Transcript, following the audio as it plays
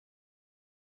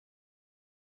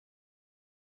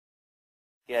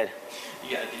Good.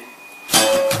 You gotta do.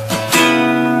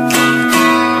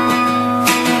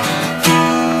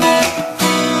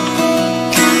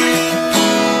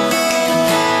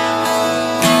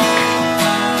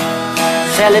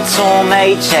 Tell it to him,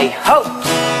 AJ. Ho!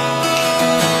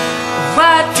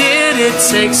 Why did it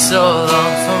take so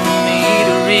long for me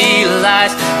to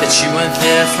realize that you weren't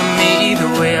there for me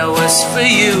the way I was for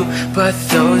you? But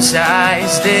those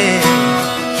eyes did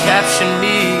capture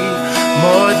me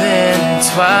more than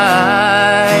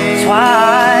twice.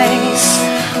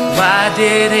 Why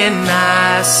didn't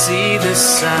I see the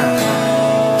signs?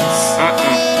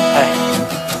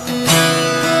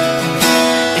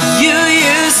 You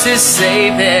used to say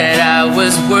that I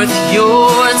was worth your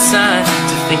time,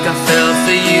 to think I fell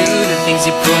for you, the things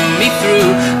you put me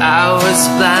through. I was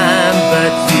blind,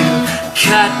 but you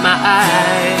caught my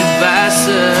eye by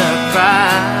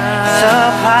surprise.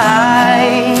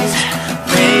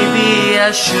 Maybe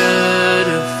I should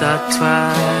have thought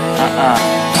twice.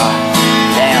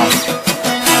 Damn.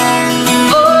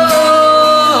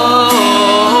 Oh,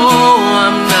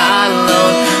 I'm not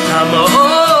alone. I'm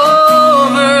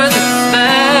over the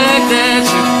fact that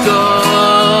you're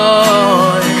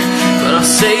gone. But I'll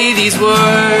say these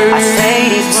words.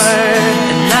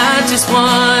 And not just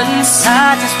once.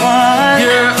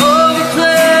 You're overplayed.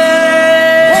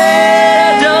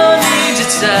 Don't need your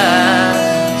time.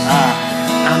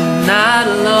 I'm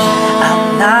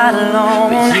not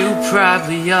alone. But you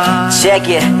probably are. Check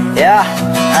it, yeah.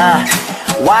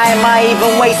 Why am I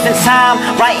even wasting time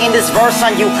writing this verse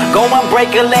on you? Go and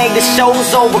break a leg, the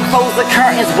show's over, close the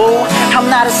curtains, boo. I'm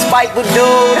not a spiteful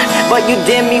dude, but you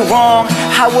did me wrong.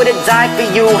 I would've died for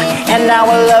you, and now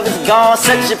our love is gone.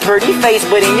 Such a pretty face,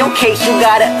 but in your case you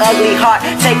got an ugly heart.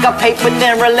 Take a paper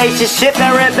thin relationship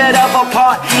and rip it up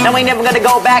apart. Now we ain't never gonna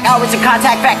go back, always in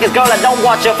contact factors. Girl, I don't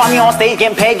want you. Find me on stage,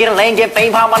 getting paid, getting lame, getting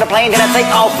fame. I'm on the plane, then I take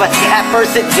off. At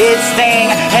first it did sting,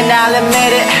 and I'll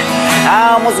admit it,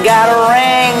 I almost got a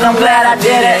ring. I'm glad I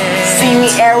did it. See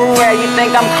me everywhere, you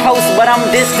think I'm close, but I'm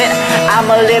distant.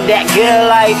 I'ma live that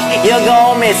good life, you're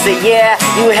gon' miss it. Yeah,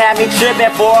 you had me tripping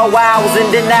for a while, I was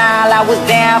in denial. I was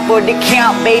down for the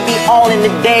count, baby, all in the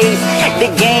days.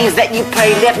 The games that you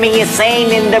played left me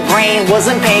insane in the brain.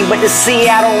 Wasn't pain, but the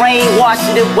Seattle rain washed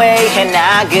it away. And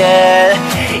I good,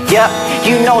 yep,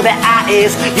 you know that I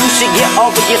is. You should get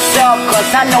over yourself, cause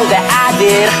I know that I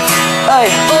did. Hey.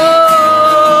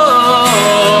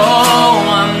 Oh,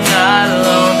 I'm not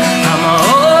alone. I'm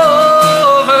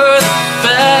over the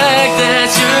fact that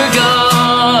you're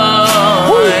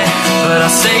gone. Woo. But I'll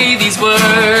say these words.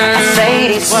 And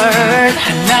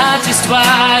not just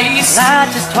twice.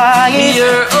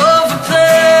 You're overplayed.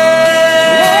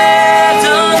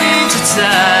 Don't need your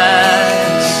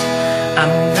touch. I'm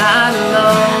not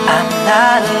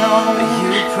alone.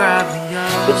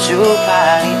 But you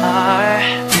probably are.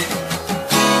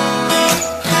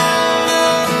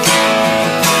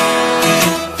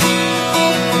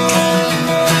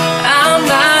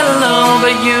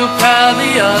 You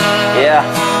probably are. Yeah.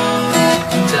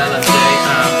 Tell them they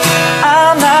are.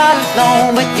 I'm not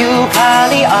alone, but you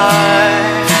probably are.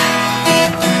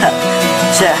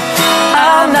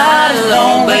 I'm not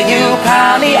alone, but you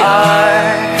probably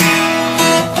are.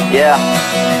 Yeah.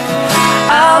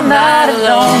 I'm not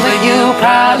alone, but you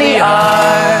probably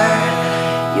are.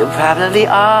 You probably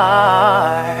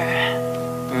are.